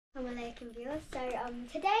Assalamualaikum viewers. So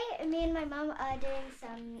today me and my mum are doing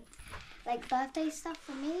some like birthday stuff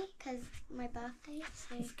for me because my birthday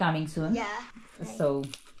is coming soon. Yeah. So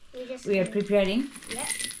we are preparing. Yeah.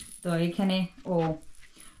 তো এখানে ও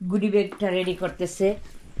গুডি ব্যাগটা ready করতেছে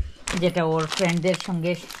যেটা ওর ফ্রেন্ডদের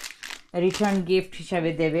সঙ্গে return gift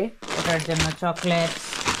হিসাবে দেবে ওটার জন্য চকলেট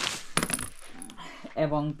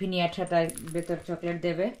এবং পিনিয়াটাটার ভেতর চকলেট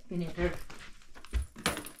দেবে পিনিয়াটার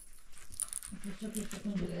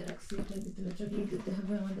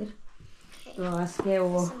তো আজকে ও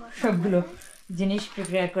সবগুলো জিনিস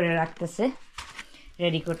প্রিপেয়ার করে রাখতেছে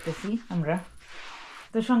রেডি করতেছি আমরা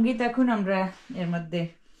তো সঙ্গীত এখন আমরা এর মধ্যে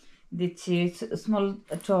দিচ্ছি small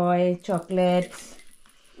toy chocolates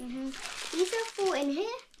These are for in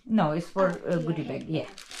here? No, it's for goodie bag, yeah.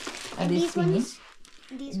 And these ones?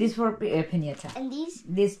 This for pinata. And these?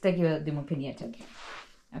 This take you the pinata.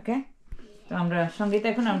 Okay? তো আমরা সঙ্গীত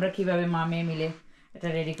এখন আমরা কিভাবে মা মেয়ে মিলে এটা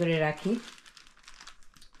রেডি করে রাখি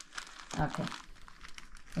ওকে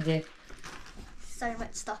যে So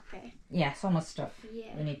much stuff here. Yeah, so much stuff.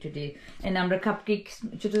 Yeah. We need to do. And আমরা কাপকেক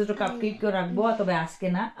ছোট ছোট কাপকেক রাখবো তবে আজকে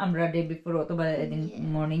না আমরা ডে বিফোর অথবা এদিন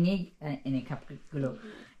মর্নিং এ এনে কাপকেক গুলো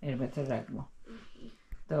এর ভেতর রাখবো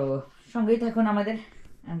তো সঙ্গীত এখন আমাদের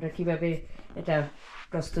আমরা কিভাবে এটা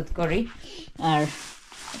প্রস্তুত করি আর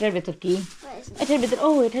এটার ভেতর কি এটার ভেতর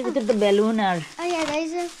এটার ভেতর তো balloon R Oh yeah,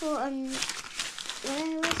 those are for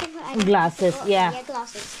what's it for? Glasses, yeah. Yeah,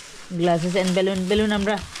 glasses. Glasses and balloon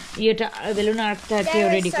আমরা এটা বেলুন আর্টটাকে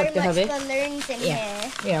রেডি করতে হবে balloons in here.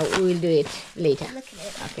 Yeah, we will do it later. Look at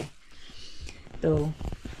it. Okay. তো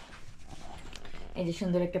এই যে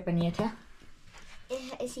সুন্দর একটা পানিয়াটা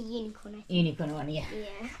It's a unicorn, I think. Unicorn one Yeah.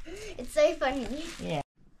 It's so funny. Yeah.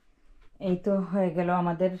 এই তো হয়ে গেল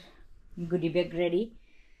আমাদের গুডি ব্যাগ রেডি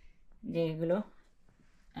যেগুলো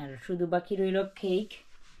আর শুধু বাকি রইল কেক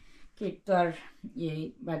তো আর এই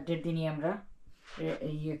বার্থডের দিনই আমরা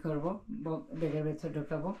ইয়ে করবো ব্যাগের ভেতর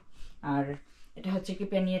ঢোকাবো আর এটা হচ্ছে কি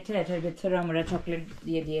পেনিয়েটা এটার ভেতরে আমরা চকলেট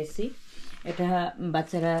দিয়ে দিয়েছি এটা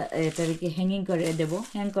বাচ্চারা এটাকে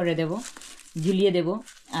হ্যাং করে দেব ঝুলিয়ে দেব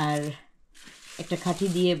আর একটা খাঁটি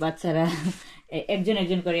দিয়ে বাচ্চারা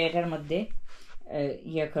একজন করে এটার মধ্যে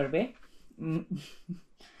ইয়ে করবে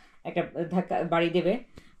একটা ধাক্কা বাড়ি দেবে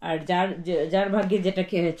আর যার ভাগ্যে যেটা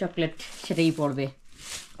চকলেট সেটাই পড়বে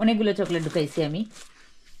অনেকগুলো চকলেট ঢুকাইছি আমি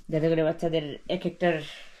যাতে করে বাচ্চাদের এক একটার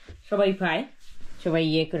সবাই পায় সবাই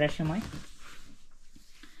ইয়ে করার সময়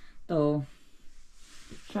তো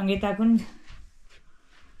সঙ্গে থাকুন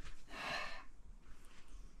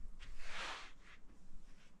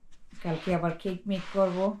কালকে আবার কেক মেক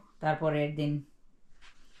করব তারপরের দিন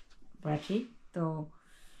পার্টি তো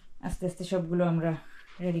আস্তে আস্তে সবগুলো আমরা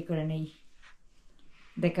রেডি করে নেই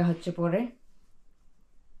দেখা হচ্ছে পরে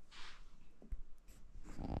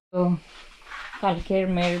তো কালকের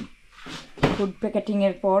মেয়ের ফুড প্যাকেটিং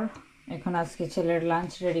এর পর এখন আজকে ছেলের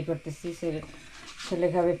লাঞ্চ রেডি করতেছি ছেলে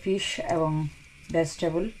খাবে ফিশ এবং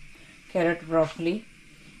ভেজিটেবল ক্যারট ব্রকলি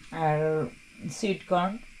আর সুইট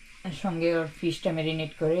কর্ন এর সঙ্গে ওর ফিশটা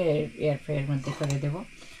ম্যারিনেট করে এয়ার ফ্রায়ারের মধ্যে করে দেবো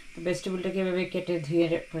তো ভেজিটেবলটাকে এভাবে কেটে ধুয়ে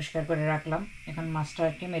পরিষ্কার করে রাখলাম এখন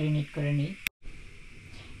মাছটাকে ম্যারিনেট করে নিই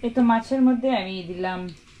এই তো মাছের মধ্যে আমি দিলাম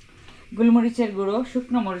গোলমরিচের গুঁড়ো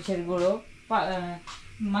শুকনো মরিচের গুঁড়ো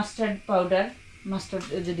মাস্টার্ড পাউডার মাস্টার্ড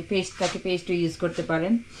যদি পেস্ট থাকে পেস্টও ইউজ করতে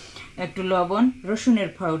পারেন একটু লবণ রসুনের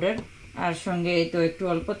পাউডার আর সঙ্গে তো একটু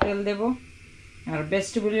অল্প তেল দেব আর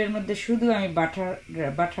ভেজিটেবলের মধ্যে শুধু আমি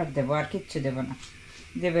বাটার দেব আর কিচ্ছু দেব না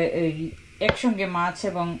দেবে একসঙ্গে মাছ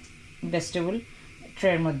এবং ভেজিটেবল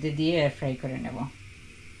ট্রের মধ্যে দিয়ে এয়ার ফ্রাই করে নেব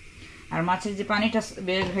আর মাছের যে পানিটা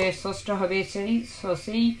বের হয়ে সসটা হবে সেই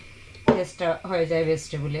সসেই টেস্টটা হয়ে যায়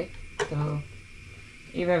ভেজিটেবলে তো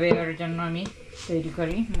এইভাবে ওর জন্য আমি তৈরি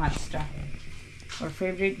করি মাছটা ওর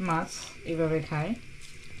ফেভারিট মাছ এইভাবে খায়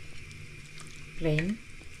প্লেন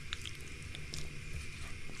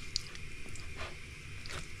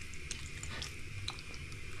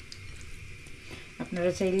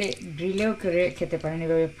আপনারা চাইলে গ্রিলেও করে খেতে পারেন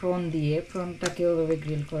এভাবে প্রন দিয়ে প্রনটাকেও এভাবে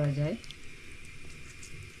গ্রিল করা যায়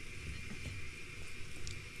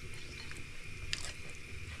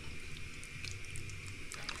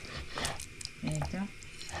এই তো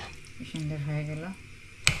সুন্দর হয়ে গেল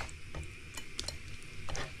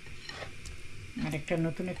আর একটা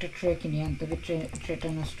নতুন একটা ট্রে কিনে আনতে হবে ট্রেটা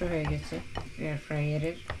নষ্ট হয়ে গেছে এয়ার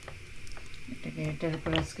ফ্রায়ারের এটার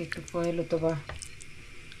উপর আজকে একটু ফয়েল অথবা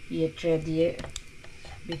ইয়ে ট্রে দিয়ে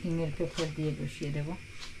বেকিংয়ের পেপার দিয়ে বসিয়ে দেব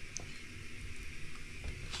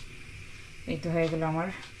এই তো হয়ে গেল আমার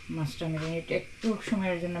মাছটা ম্যারিনেট একটু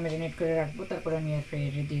সময়ের জন্য ম্যারিনেট করে রাখবো তারপর আমি এয়ার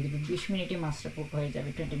ফ্রায়ারে দিয়ে দেবো 20 মিনিটে মাছটা কুক হয়ে যাবে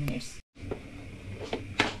 20 মিনিটস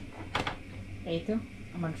এই তো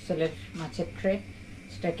আমার ছেলের মাছের ট্রে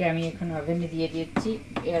সেটাকে আমি এখন ওভেনে দিয়ে দিচ্ছি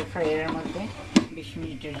এয়ার ফ্রায়ারের মধ্যে 20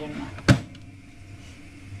 মিনিটের জন্য।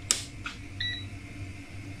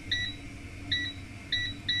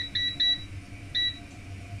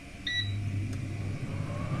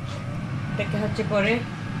 দেখা হচ্ছে পরে।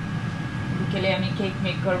 বিকেলে আমি কেক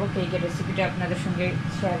মেক করব, কেকের রেসিপিটা আপনাদের সঙ্গে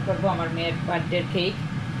শেয়ার করব। আমার মেয়ের বার্থডের কেক,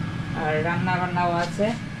 আর রান্না বান্নাও আছে।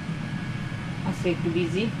 আজকে একটু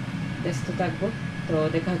বিজি, ব্যস্ত থাকবো। তো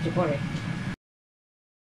দেখা হচ্ছে পরে।